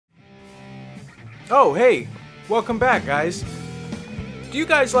Oh, hey! Welcome back, guys. Do you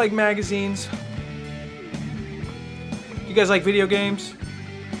guys like magazines? Do you guys like video games?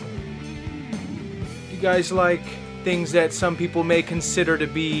 Do you guys like things that some people may consider to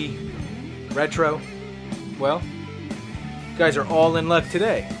be retro? Well, you guys are all in luck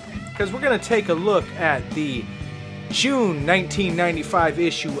today, because we're going to take a look at the June 1995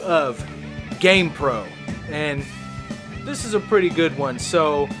 issue of GamePro, and this is a pretty good one,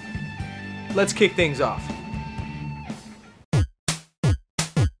 so let's kick things off.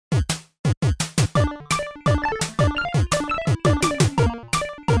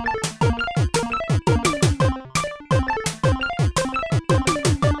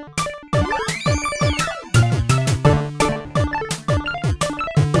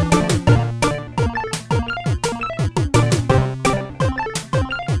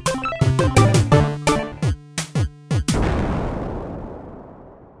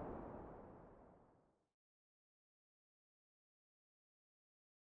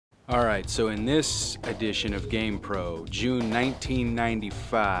 Alright, so in this edition of GamePro, June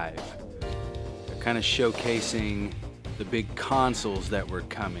 1995, they're kind of showcasing the big consoles that were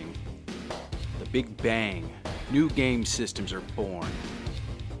coming. The big bang. New game systems are born.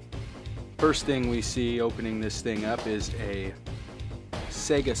 First thing we see opening this thing up is a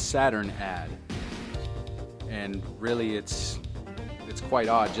Sega Saturn ad. And really it's quite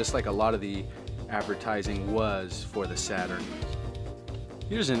odd, just like a lot of the advertising was for the Saturn.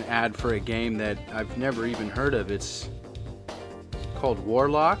 Here's an ad for a game that I've never even heard of. It's called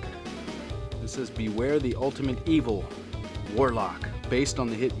Warlock. It says, "Beware the ultimate evil, Warlock," based on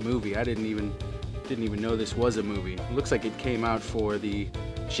the hit movie. I didn't even know this was a movie. It looks like it came out for the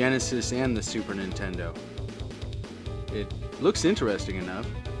Genesis and the Super Nintendo. It looks interesting enough.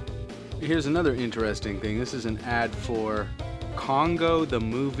 Here's another interesting thing. This is an ad for Congo the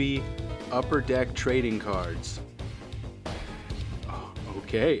Movie Upper Deck Trading Cards.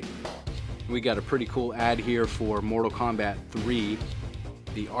 Okay, we got a pretty cool ad here for Mortal Kombat 3,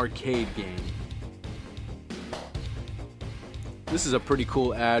 the arcade game. This is a pretty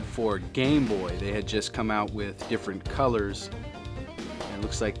cool ad for Game Boy. They had just come out with different colors, and it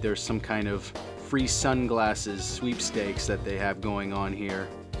looks like there's some kind of free sunglasses sweepstakes that they have going on here.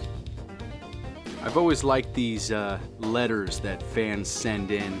 I've always liked these letters that fans send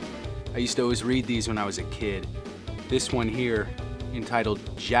in. I used to always read these when I was a kid. This one here, entitled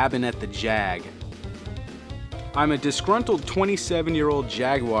 "Jabbin' at the Jag." I'm a disgruntled 27-year-old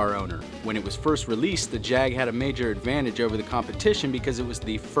Jaguar owner. When it was first released, the Jag had a major advantage over the competition because it was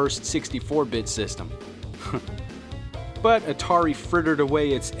the first 64-bit system. But Atari frittered away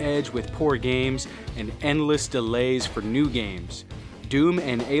its edge with poor games and endless delays for new games. Doom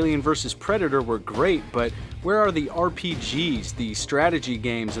and Alien vs. Predator were great, but where are the RPGs, the strategy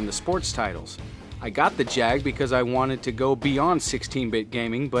games, and the sports titles? I got the Jag because I wanted to go beyond 16-bit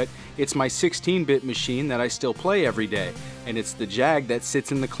gaming, but it's my 16-bit machine that I still play every day, and it's the Jag that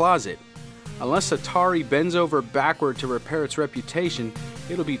sits in the closet. Unless Atari bends over backward to repair its reputation,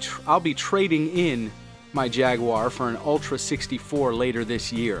 I'll be trading in my Jaguar for an Ultra 64 later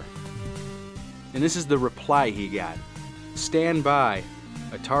this year. And this is the reply he got. "Stand by.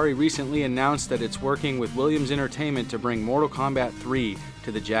 Atari recently announced that it's working with Williams Entertainment to bring Mortal Kombat 3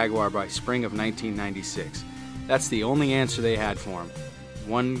 to the Jaguar by spring of 1996. That's the only answer they had for him.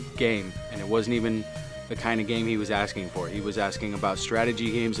 One game, and it wasn't even the kind of game he was asking for. He was asking about strategy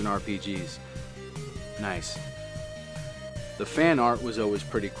games and RPGs. Nice. The fan art was always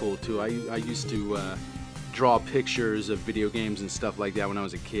pretty cool too. I used to draw pictures of video games and stuff like that when I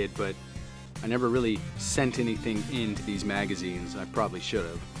was a kid, but I never really sent anything into these magazines. I probably should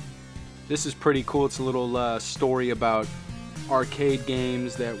have. This is pretty cool. It's a little story about arcade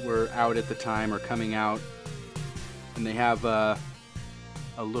games that were out at the time or coming out. And they have a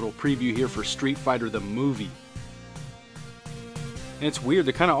little preview here for Street Fighter the movie. And it's weird,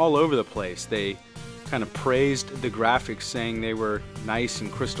 they're kind of all over the place. They kind of praised the graphics, saying they were nice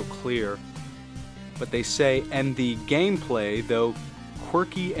and crystal clear. But they say, and the gameplay, though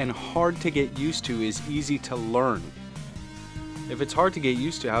quirky and hard to get used to, is easy to learn. If it's hard to get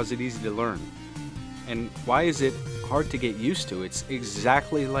used to, how is it easy to learn? And why is it hard to get used to? It's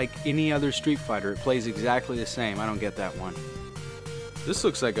exactly like any other Street Fighter. It plays exactly the same. I don't get that one. This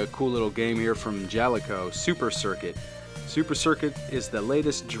looks like a cool little game here from Jaleco, Super Circuit. Super Circuit is the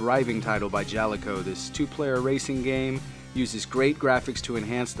latest driving title by Jaleco. This two-player racing game uses great graphics to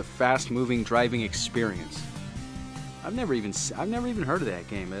enhance the fast-moving driving experience. I've never even heard of that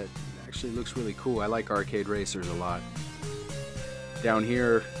game. It actually looks really cool. I like arcade racers a lot. Down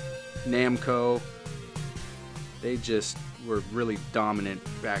here, Namco, they just were really dominant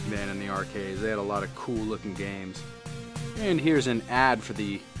back then in the arcades. They had a lot of cool looking games. And here's an ad for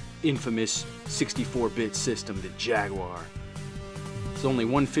the infamous 64-bit system, the Jaguar. It's only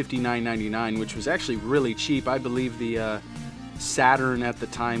 $159.99, which was actually really cheap. I believe the Saturn at the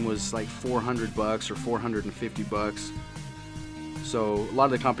time was like $400 or $450. So a lot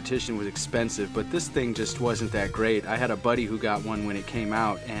of the competition was expensive, but this thing just wasn't that great. I had a buddy who got one when it came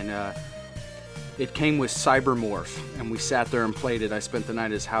out, and it came with Cybermorph, and we sat there and played it. I spent the night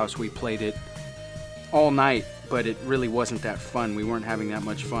at his house. We played it all night, but it really wasn't that fun. We weren't having that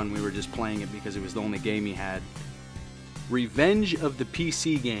much fun. We were just playing it because it was the only game he had. Revenge of the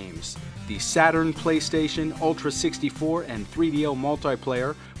PC games. The Saturn, PlayStation, Ultra 64, and 3DO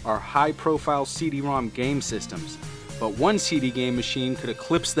multiplayer are high-profile CD-ROM game systems. But one CD game machine could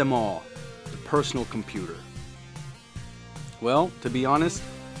eclipse them all, the personal computer. Well, to be honest,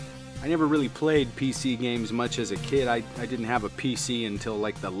 I never really played PC games much as a kid. I didn't have a PC until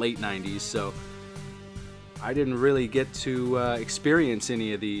like the late 90s, so I didn't really get to experience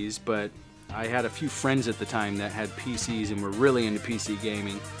any of these, but I had a few friends at the time that had PCs and were really into PC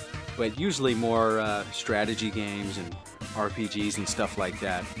gaming, but usually more strategy games and RPGs and stuff like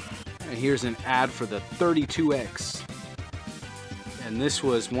that. And here's an ad for the 32X. And this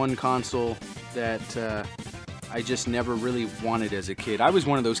was one console that I just never really wanted as a kid. I was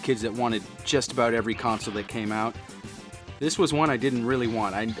one of those kids that wanted just about every console that came out. This was one I didn't really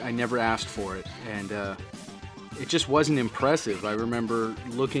want. I never asked for it, and it just wasn't impressive. I remember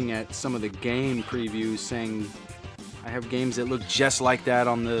looking at some of the game previews saying, I have games that look just like that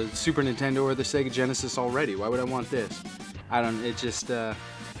on the Super Nintendo or the Sega Genesis already. Why would I want this? I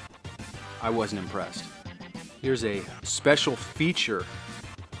wasn't impressed. Here's a special feature,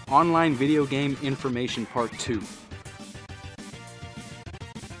 Online Video Game Information Part 2.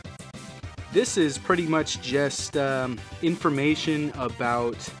 This is pretty much just information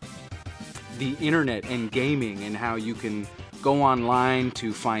about the internet and gaming and how you can go online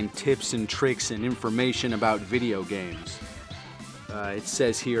to find tips and tricks and information about video games. It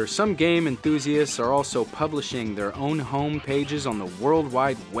says here, some game enthusiasts are also publishing their own home pages on the World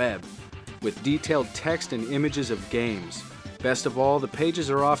Wide Web with detailed text and images of games. Best of all, the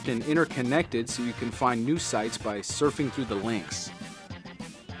pages are often interconnected so you can find new sites by surfing through the links.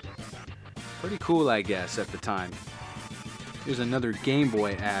 Pretty cool, I guess, at the time. Here's another Game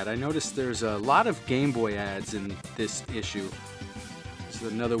Boy ad. I noticed there's a lot of Game Boy ads in this issue. This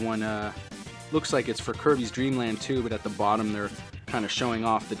is another one, looks like it's for Kirby's Dream Land 2, but at the bottom they're kind of showing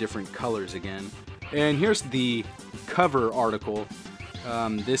off the different colors again. And here's the cover article.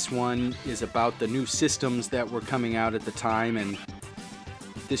 This one is about the new systems that were coming out at the time, and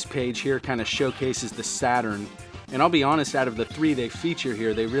this page here kind of showcases the Saturn. And I'll be honest, out of the three they feature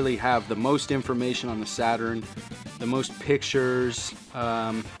here, they really have the most information on the Saturn, the most pictures,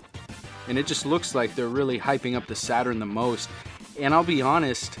 and it just looks like they're really hyping up the Saturn the most. And I'll be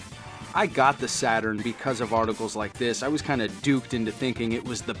honest, I got the Saturn because of articles like this. I was kind of duped into thinking it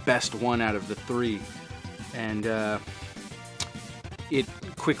was the best one out of the three, and it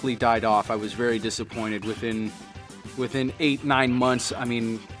quickly died off. I was very disappointed. Within 8-9 months, I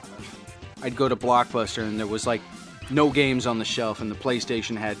mean, I'd go to Blockbuster and there was like no games on the shelf, and the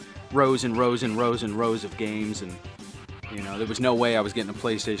PlayStation had rows and rows and rows and rows of games, and you know, there was no way I was getting a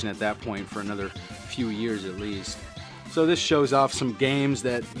PlayStation at that point for another few years at least. So this shows off some games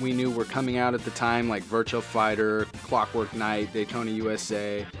that we knew were coming out at the time, like Virtua Fighter, Clockwork Knight, Daytona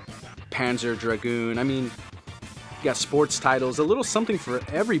USA, Panzer Dragoon. I mean, you got sports titles, a little something for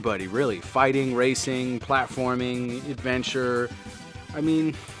everybody, really. Fighting, racing, platforming, adventure. I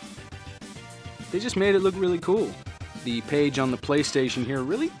mean, they just made it look really cool. The page on the PlayStation here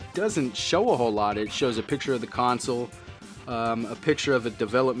really doesn't show a whole lot. It shows a picture of the console, a picture of a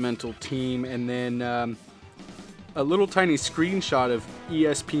developmental team, and then a little tiny screenshot of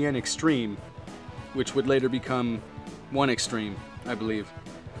ESPN Extreme, which would later become One Extreme, I believe.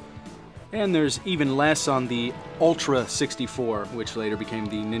 And there's even less on the Ultra 64, which later became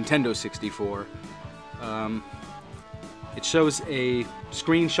the Nintendo 64. It shows a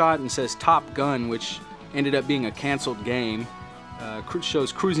screenshot and says Top Gun, which ended up being a canceled game.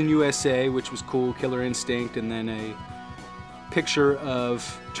 Shows Cruisin' USA, which was cool, Killer Instinct, and then a picture of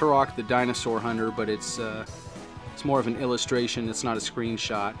Turok the Dinosaur Hunter, but it's more of an illustration, it's not a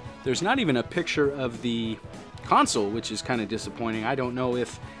screenshot. There's not even a picture of the console, which is kind of disappointing. I don't know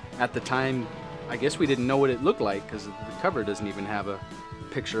if at the time, I guess we didn't know what it looked like, because the cover doesn't even have a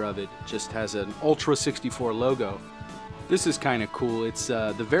picture of it. It just has an Ultra 64 logo. This is kind of cool. It's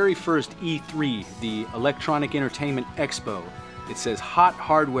the very first E3, the Electronic Entertainment Expo. It says Hot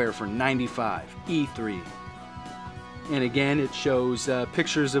Hardware for '95, E3. And again, it shows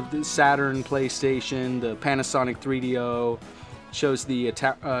pictures of the Saturn, PlayStation, the Panasonic 3DO. It shows the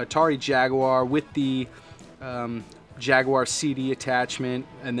Atari Jaguar with the Jaguar CD attachment.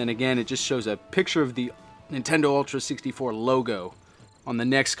 And then again, it just shows a picture of the Nintendo Ultra 64 logo. On the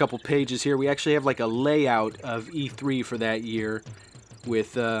next couple pages here, we actually have like a layout of E3 for that year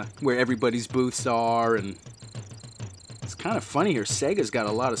with where everybody's booths are. And it's kind of funny here. Sega's got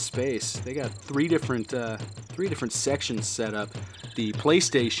a lot of space. They got three different sections set up. The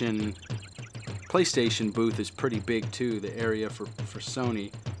PlayStation booth is pretty big too, the area for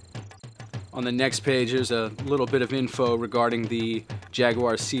Sony. On the next page, there's a little bit of info regarding the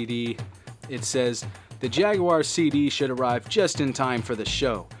Jaguar CD. It says, the Jaguar CD should arrive just in time for the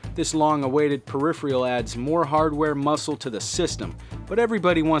show. This long-awaited peripheral adds more hardware muscle to the system, but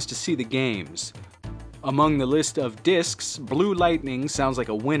everybody wants to see the games. Among the list of discs, Blue Lightning sounds like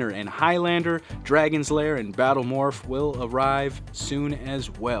a winner, and Highlander, Dragon's Lair, and Battle Morph will arrive soon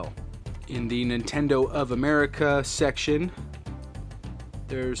as well. In the Nintendo of America section,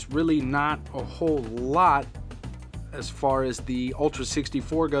 there's really not a whole lot as far as the Ultra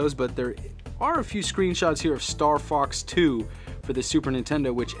 64 goes, but there are a few screenshots here of Star Fox 2 for the Super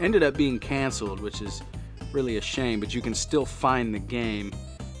Nintendo, which ended up being canceled, which is really a shame, but you can still find the game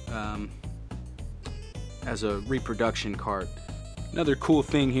as a reproduction cart. Another cool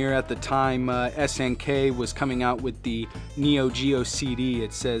thing here, at the time SNK was coming out with the Neo Geo CD,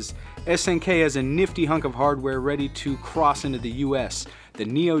 it says, SNK has a nifty hunk of hardware ready to cross into the US, the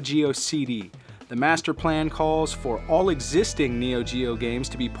Neo Geo CD. The master plan calls for all existing Neo Geo games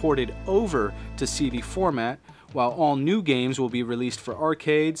to be ported over to CD format, while all new games will be released for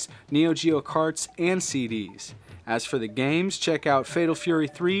arcades, Neo Geo carts, and CDs. As for the games, check out Fatal Fury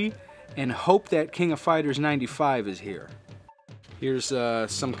 3 and hope that King of Fighters 95 is here. Here's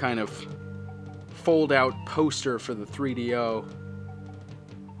some kind of fold-out poster for the 3DO,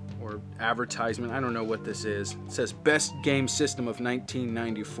 or advertisement, I don't know what this is. It says Best Game System of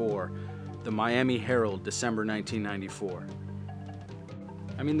 1994, the Miami Herald, December 1994.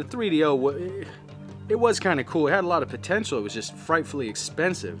 I mean, the 3DO, it was kind of cool. It had a lot of potential. It was just frightfully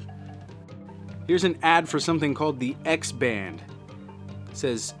expensive. Here's an ad for something called the X-Band. It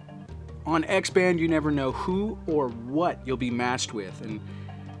says, on X-Band, you never know who or what you'll be matched with. And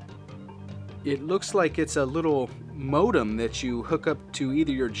it looks like it's a little modem that you hook up to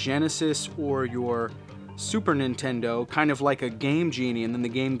either your Genesis or your Super Nintendo, kind of like a Game Genie, and then the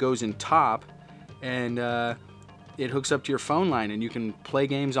game goes in top, and it hooks up to your phone line, and you can play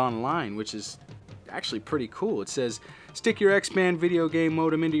games online, which is actually pretty cool. It says, stick your X-Band video game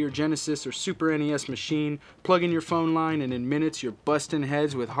modem into your Genesis or Super NES machine, plug in your phone line, and in minutes you're busting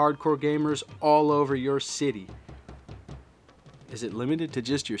heads with hardcore gamers all over your city. Is it limited to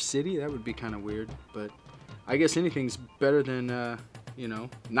just your city? That would be kind of weird, but I guess anything's better than, you know,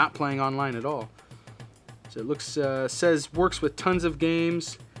 not playing online at all. So it looks, says works with tons of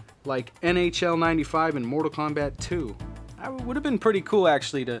games like NHL 95 and Mortal Kombat 2. That would have been pretty cool,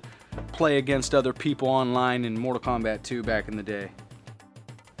 actually, to play against other people online in Mortal Kombat 2 back in the day.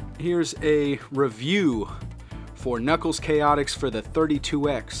 Here's a review for Knuckles Chaotix for the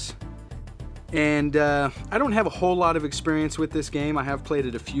 32X. And I don't have a whole lot of experience with this game. I have played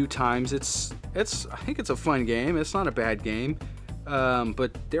it a few times. I think it's a fun game. It's not a bad game.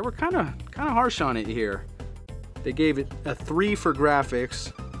 But they were kind of harsh on it here. They gave it a 3 for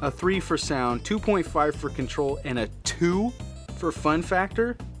graphics, a 3 for sound, 2.5 for control, and a 2 for fun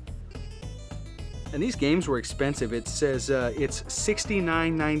factor. And these games were expensive. It says it's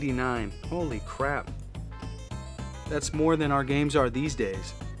 $69.99. Holy crap. That's more than our games are these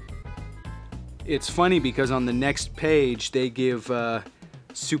days. It's funny because on the next page they give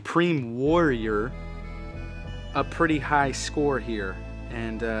Supreme Warrior a pretty high score here.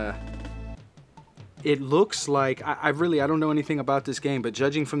 And it looks like, I don't know anything about this game, but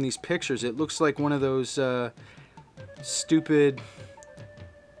judging from these pictures, it looks like one of those stupid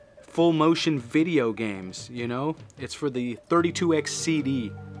full motion video games, you know? It's for the 32X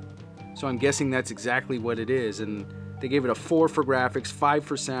CD. So I'm guessing that's exactly what it is. And they gave it a 4 for graphics, 5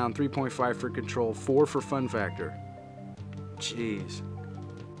 for sound, 3.5 for control, 4 for fun factor. Jeez.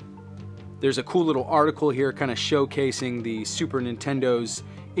 There's a cool little article here kind of showcasing the Super Nintendo's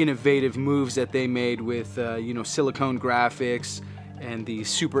innovative moves that they made with, you know, silicone graphics and the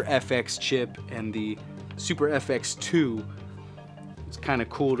Super FX chip and the Super FX2. It's kind of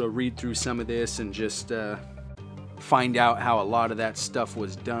cool to read through some of this and just find out how a lot of that stuff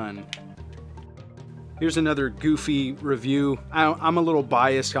was done. Here's another goofy review. I'm a little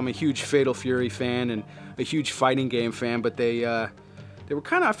biased. I'm a huge Fatal Fury fan and a huge fighting game fan, but they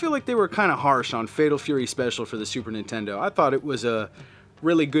I feel like they were kind of harsh on Fatal Fury Special for the Super Nintendo. I thought it was a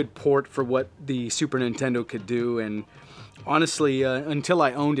really good port for what the Super Nintendo could do, and honestly, until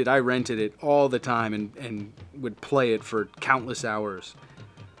I owned it, I rented it all the time and would play it for countless hours.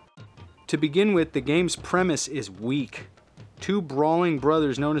 To begin with, the game's premise is weak. Two brawling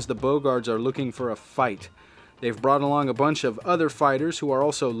brothers known as the Bogards are looking for a fight. They've brought along a bunch of other fighters who are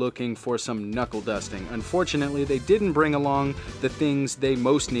also looking for some knuckle dusting. Unfortunately, they didn't bring along the things they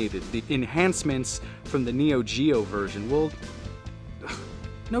most needed, the enhancements from the Neo Geo version. Well,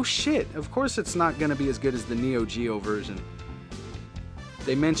 no shit. Of course it's not going to be as good as the Neo Geo version.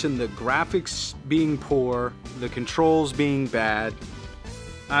 They mentioned the graphics being poor, the controls being bad.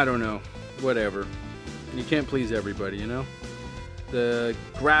 I don't know. Whatever. You can't please everybody, you know? The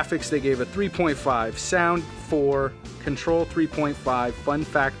graphics, they gave a 3.5, sound 4, control 3.5, fun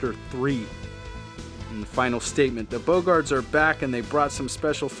factor 3. And the final statement, the Bogards are back and they brought some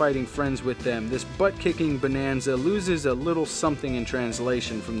special fighting friends with them. This butt-kicking bonanza loses a little something in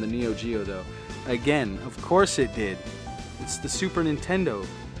translation from the Neo Geo though. Again, of course it did. It's the Super Nintendo.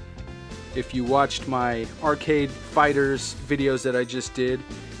 If you watched my arcade fighters videos that I just did,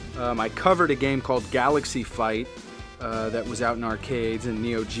 I covered a game called Galaxy Fight that was out in arcades and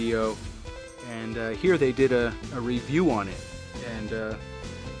Neo Geo, and here they did a review on it, and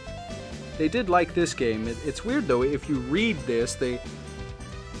they did like this game. It's weird though, if you read this, they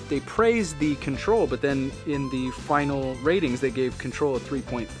praised the control, but then in the final ratings they gave control a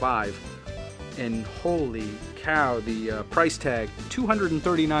 3.5, and holy cow, the price tag,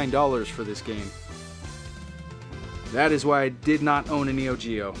 $239 for this game. That is why I did not own a Neo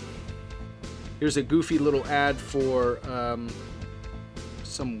Geo. Here's a goofy little ad for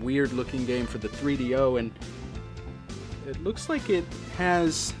some weird looking game for the 3DO, and it looks like it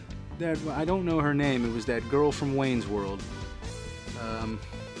has that, I don't know her name, it was that girl from Wayne's World.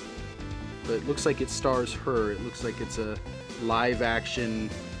 But it looks like it stars her. It looks like it's a live action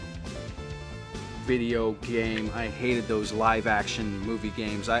video game. I hated those live action movie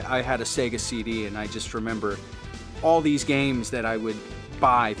games. I had a Sega CD, and I just remember all these games that I would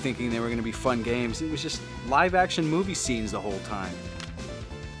buy thinking they were going to be fun games. It was just live action movie scenes the whole time.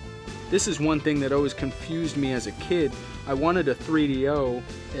 This is one thing that always confused me as a kid. I wanted a 3DO,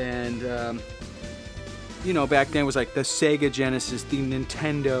 and you know, back then it was like the Sega Genesis, the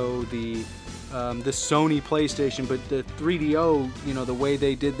Nintendo, the Sony PlayStation, but the 3DO, you know, the way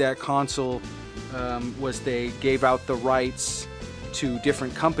they did that console was they gave out the rights to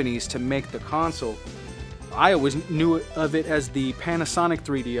different companies to make the console. I always knew of it as the Panasonic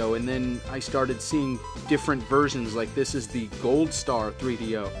 3DO, and then I started seeing different versions, like this is the Gold Star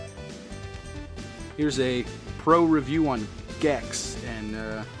 3DO. Here's a pro review on Gex,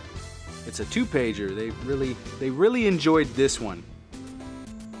 and it's a 2-pager. They really enjoyed this one.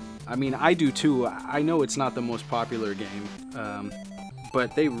 I mean, I do too. I know it's not the most popular game,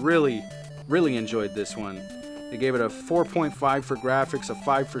 but they really enjoyed this one. They gave it a 4.5 for graphics, a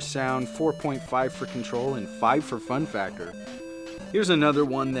 5 for sound, 4.5 for control, and 5 for fun factor. Here's another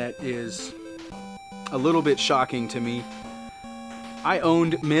one that is a little bit shocking to me. I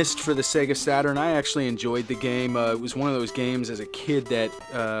owned Myst for the Sega Saturn. I actually enjoyed the game. It was one of those games as a kid that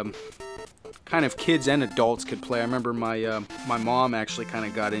kind of kids and adults could play. I remember my mom actually kind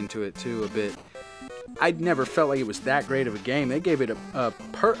of got into it too a bit. I'd never felt like it was that great of a game. They gave it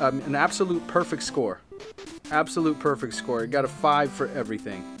an absolute perfect score. Absolute perfect score. It got a 5 for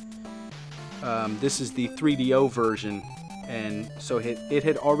everything. This is the 3DO version, and so it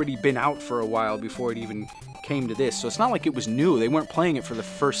had already been out for a while before it even came to this. So it's not like it was new. They weren't playing it for the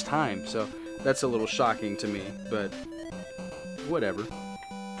first time. So that's a little shocking to me, but whatever.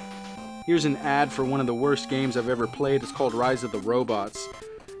 Here's an ad for one of the worst games I've ever played. It's called Rise of the Robots.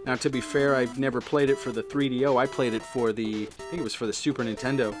 Now, to be fair, I've never played it for the 3DO. I played it for I think it was for the Super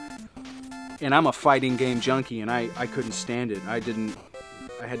Nintendo. And I'm a fighting game junkie, and I couldn't stand it. I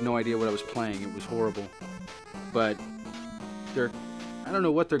had no idea what I was playing. It was horrible. But I don't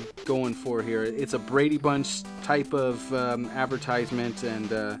know what they're going for here. It's a Brady Bunch type of advertisement,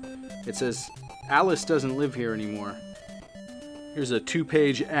 and it says, Alice doesn't live here anymore. Here's a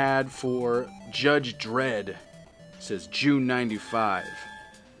 2-page ad for Judge Dredd. It says June 95.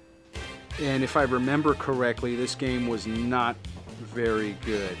 And if I remember correctly, this game was not very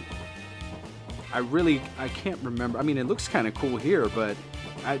good. I can't remember. I mean, it looks kind of cool here, but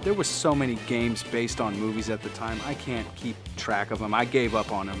there were so many games based on movies at the time. I can't keep track of them. I gave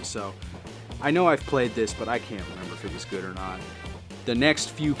up on them, so I know I've played this, but I can't remember if it was good or not. The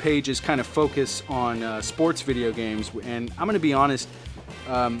next few pages kind of focus on sports video games, and I'm going to be honest,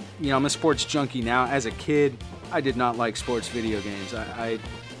 you know, I'm a sports junkie now. As a kid, I did not like sports video games.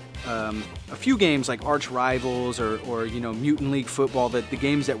 A few games like Arch Rivals or you know, Mutant League Football, the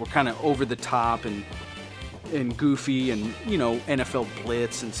games that were kind of over the top and goofy, and you know, NFL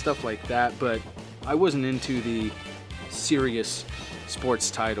Blitz and stuff like that, but I wasn't into the serious sports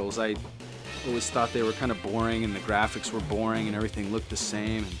titles. I always thought they were kind of boring, and the graphics were boring, and everything looked the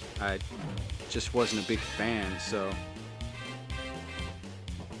same, and I just wasn't a big fan. So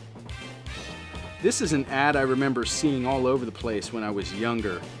this is an ad I remember seeing all over the place when I was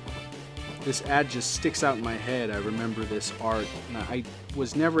younger. This ad just sticks out in my head. I remember this art, and I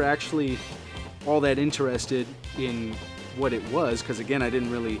was never actually all that interested in what it was, because again, I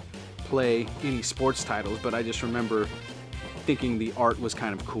didn't really play any sports titles, but I just remember thinking the art was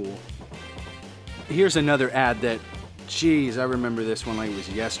kind of cool. Here's another ad that, geez, I remember this one like it was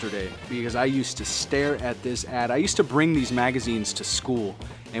yesterday, because I used to stare at this ad. I used to bring these magazines to school,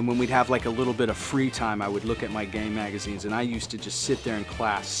 and when we'd have like a little bit of free time, I would look at my game magazines, and I used to just sit there in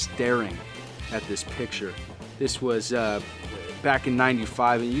class staring at this picture. This was back in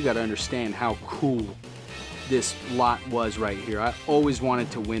 '95, and you got to understand how cool this lot was right here. I always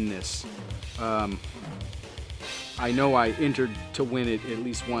wanted to win this. I know I entered to win it at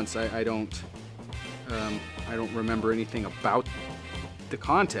least once. I don't remember anything about the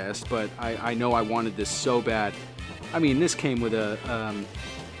contest, but I know I wanted this so bad. I mean, this came with a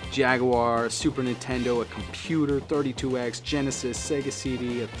Jaguar, Super Nintendo, a computer, 32X, Genesis, Sega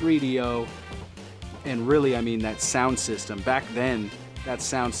CD, a 3DO, and really, I mean, that sound system. Back then, that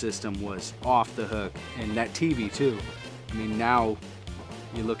sound system was off the hook, and that TV too. I mean, now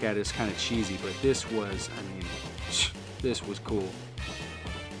you look at it, it's kind of cheesy, but this was, I mean, this was cool.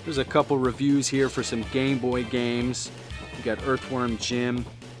 There's a couple reviews here for some Game Boy games. We got Earthworm Jim.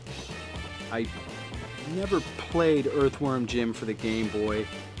 I never played Earthworm Jim for the Game Boy.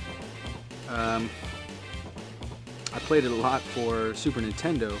 I played it a lot for Super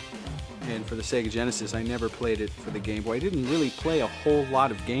Nintendo, and for the Sega Genesis, I never played it for the Game Boy. I didn't really play a whole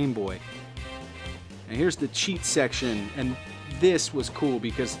lot of Game Boy. And here's the cheat section, and this was cool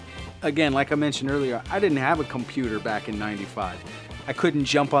because, again, like I mentioned earlier, I didn't have a computer back in '95. I couldn't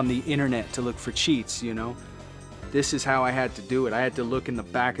jump on the internet to look for cheats, you know. This is how I had to do it. I had to look in the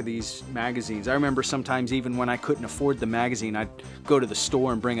back of these magazines. I remember sometimes even when I couldn't afford the magazine, I'd go to the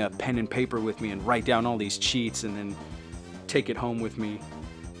store and bring a pen and paper with me and write down all these cheats and then take it home with me.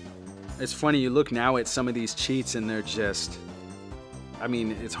 It's funny, you look now at some of these cheats and they're just, I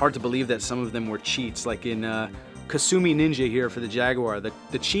mean, it's hard to believe that some of them were cheats. Like in Kasumi Ninja here for the Jaguar,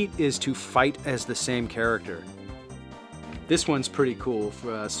 the cheat is to fight as the same character. This one's pretty cool.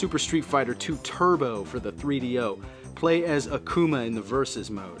 Super Street Fighter 2 Turbo for the 3DO. Play as Akuma in the Versus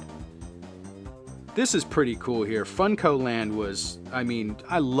mode. This is pretty cool here. Funko Land was, I mean,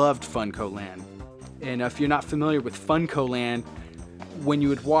 I loved Funko Land. And if you're not familiar with Funko Land, when you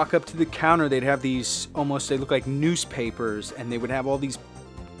would walk up to the counter, they'd have these almost, they look like newspapers, and they would have all these,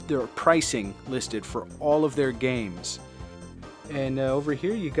 their pricing listed for all of their games. And over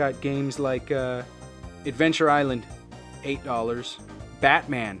here you got games like Adventure Island, $8.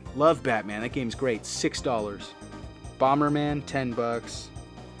 Batman, love Batman, that game's great, $6. Bomberman, $10.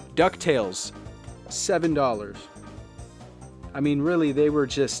 DuckTales, $7. I mean, really, they were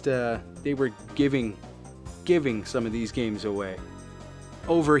just, they were giving some of these games away.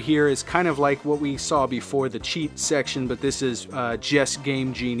 Over here is kind of like what we saw before, the cheat section, but this is just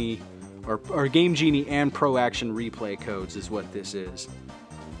Game Genie, or Game Genie and Pro Action Replay codes is what this is.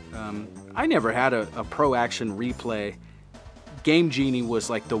 I never had a Pro Action Replay. Game Genie was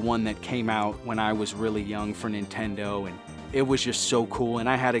like the one that came out when I was really young for Nintendo, and it was just so cool. And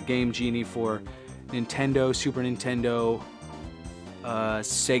I had a Game Genie for Nintendo, Super Nintendo,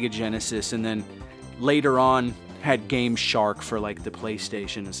 Sega Genesis, and then later on had Game Shark for like the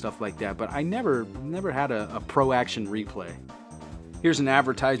PlayStation and stuff like that. But I never had a Pro Action Replay. Here's an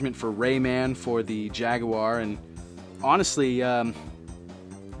advertisement for Rayman for the Jaguar, and honestly,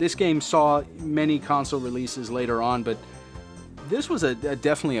 this game saw many console releases later on, but this was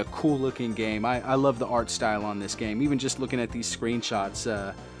definitely a cool looking game. I love the art style on this game. Even just looking at these screenshots,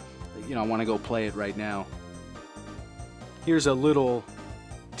 you know, I want to go play it right now. Here's a little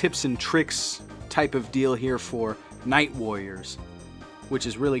tips and tricks type of deal here for Night Warriors, which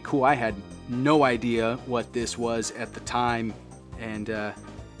is really cool. I had no idea what this was at the time, and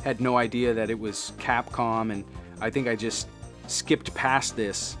had no idea that it was Capcom, and I think I just skipped past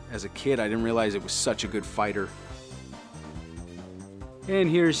this as a kid. I didn't realize it was such a good fighter.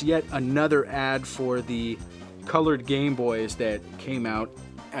 And here's yet another ad for the colored Game Boys that came out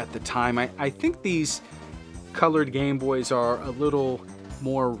at the time. I think these colored Game Boys are a little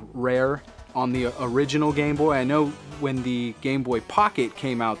more rare on the original Game Boy. I know when the Game Boy Pocket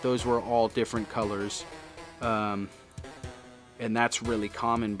came out, those were all different colors, and that's really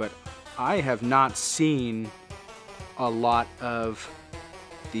common, but I have not seen a lot of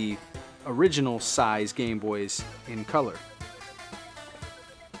the original size Game Boys in color.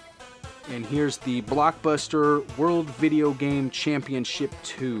 And here's the Blockbuster World Video Game Championship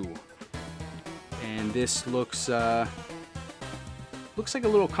 2. And this looks like a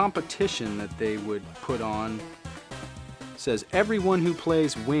little competition that they would put on. It says, everyone who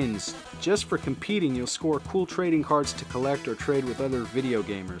plays wins. Just for competing, you'll score cool trading cards to collect or trade with other video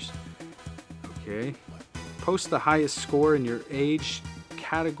gamers. Okay. Post the highest score in your age,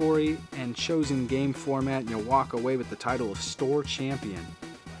 category, and chosen game format, and you'll walk away with the title of Store Champion.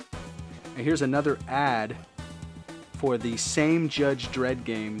 And here's another ad for the same Judge Dredd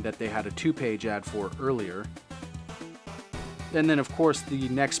game that they had a 2-page ad for earlier. And then, of course, the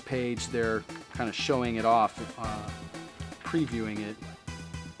next page, they're kind of showing it off, previewing it.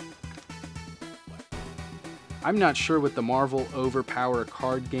 I'm not sure what the Marvel Overpower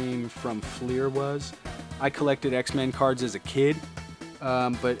card game from Fleer was. I collected X-Men cards as a kid,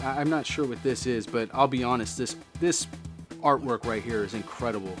 but I'm not sure what this is. But I'll be honest, this artwork right here is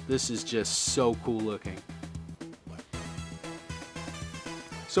incredible. This is just so cool looking.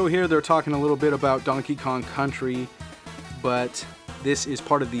 So here they're talking a little bit about Donkey Kong Country, but this is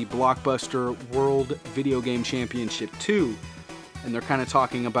part of the Blockbuster World Video Game Championship 2, and they're kind of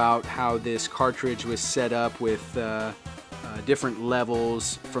talking about how this cartridge was set up with different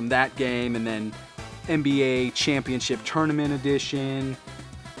levels from that game, and then NBA Championship Tournament Edition,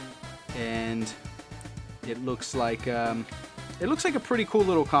 and it looks like a pretty cool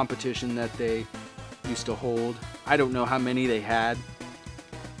little competition that they used to hold. I don't know how many they had.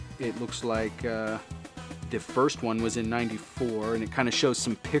 It looks like the first one was in '94, and it kind of shows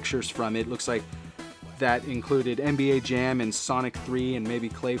some pictures from it. It looks like that included NBA Jam and Sonic 3 and maybe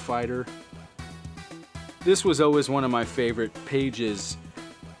Clay Fighter. This was always one of my favorite pages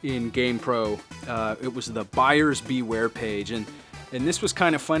in GamePro. It was the Buyers Beware page, and this was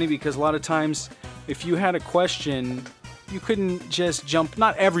kind of funny because a lot of times if you had a question, you couldn't just jump,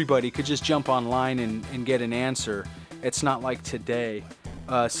 not everybody could just jump online and get an answer. It's not like today.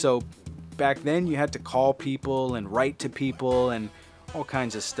 So back then you had to call people and write to people and all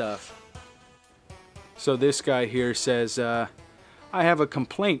kinds of stuff. So this guy here says, I have a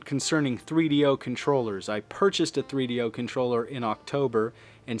complaint concerning 3DO controllers. I purchased a 3DO controller in October,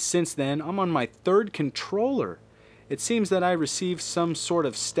 and since then I'm on my 3rd controller. It seems that I received some sort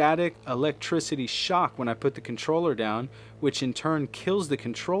of static electricity shock when I put the controller down, which in turn kills the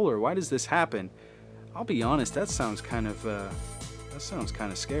controller. Why does this happen? I'll be honest, that sounds kind of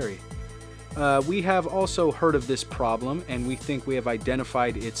scary. We have also heard of this problem, and we think we have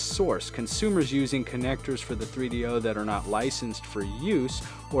identified its source. Consumers using connectors for the 3DO that are not licensed for use,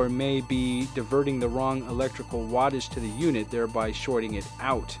 or may be diverting the wrong electrical wattage to the unit, thereby shorting it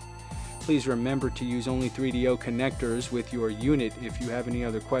out. Please remember to use only 3DO connectors with your unit. If you have any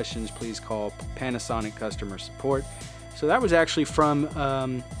other questions, please call Panasonic Customer Support. So that was actually from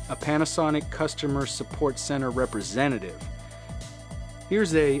a Panasonic Customer Support Center representative.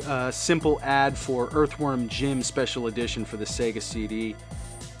 Here's a simple ad for Earthworm Jim Special Edition for the Sega CD.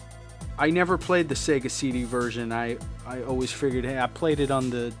 I never played the Sega CD version. I always figured, hey, I played it on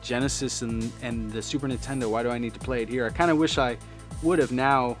the Genesis and the Super Nintendo. Why do I need to play it here? I kind of wish I would have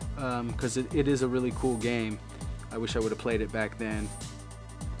now, because it is a really cool game. I wish I would have played it back then.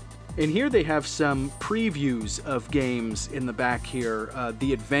 And here they have some previews of games in the back here.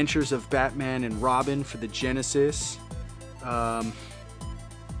 The Adventures of Batman and Robin for the Genesis.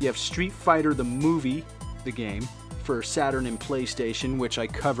 You have Street Fighter the movie, the game, for Saturn and PlayStation, which I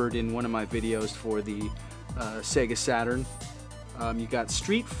covered in one of my videos for the Sega Saturn. You got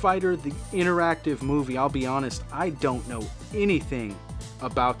Street Fighter the interactive movie. I'll be honest, I don't know anything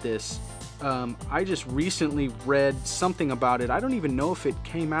about this. I just recently read something about it. I don't even know if it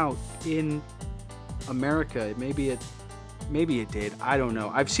came out in America. Maybe it did. I don't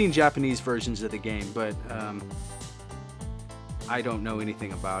know. I've seen Japanese versions of the game, but I don't know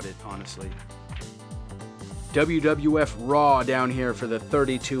anything about it, honestly. WWF Raw down here for the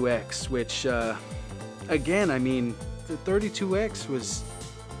 32X, which, again, I mean, the 32X was...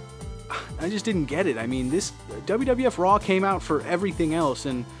 I just didn't get it. I mean, this WWF Raw came out for everything else,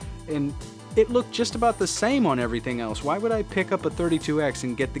 and it looked just about the same on everything else. Why would I pick up a 32X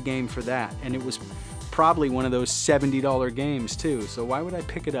and get the game for that? And it was probably one of those $70 games, too. So why would I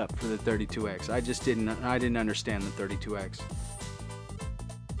pick it up for the 32X? I didn't understand the 32X.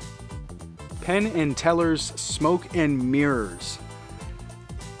 Penn and Teller's Smoke and Mirrors.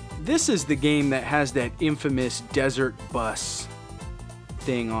 This is the game that has that infamous desert bus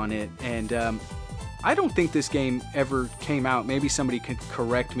thing on it, and I don't think this game ever came out. Maybe somebody could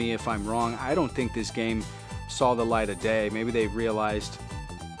correct me if I'm wrong. I don't think this game saw the light of day. Maybe they realized,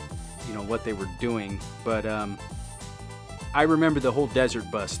 you know, what they were doing, but I remember the whole desert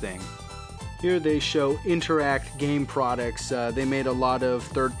bus thing. Here they show Interact game products. They made a lot of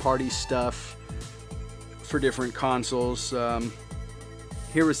third-party stuff for different consoles.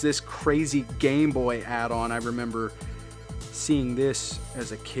 Here was this crazy Game Boy add-on. I remember seeing this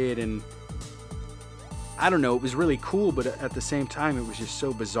as a kid, and I don't know, it was really cool, but at the same time it was just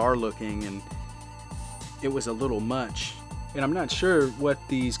so bizarre looking, and it was a little much. And I'm not sure what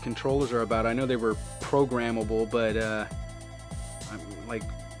these controllers are about. I know they were programmable, but I'm like,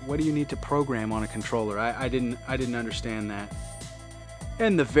 what do you need to program on a controller? I didn't understand that.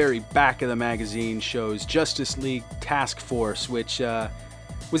 And the very back of the magazine shows Justice League Task Force, which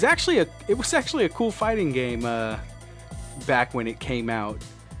was actually a cool fighting game back when it came out.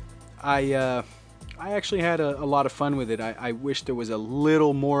 I actually had a lot of fun with it. I wish there was a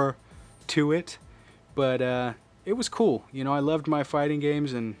little more to it, but it was cool. You know, I loved my fighting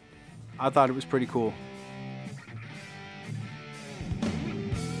games, and I thought it was pretty cool.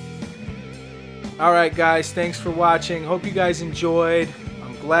 Alright guys, thanks for watching. Hope you guys enjoyed.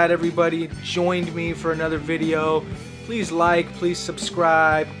 I'm glad everybody joined me for another video. Please like, please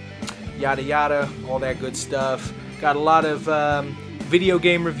subscribe, yada yada, all that good stuff. Got a lot of video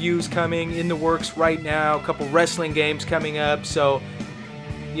game reviews coming in the works right now, a couple wrestling games coming up, so,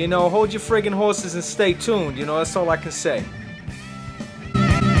 you know, hold your friggin' horses and stay tuned, you know, that's all I can say.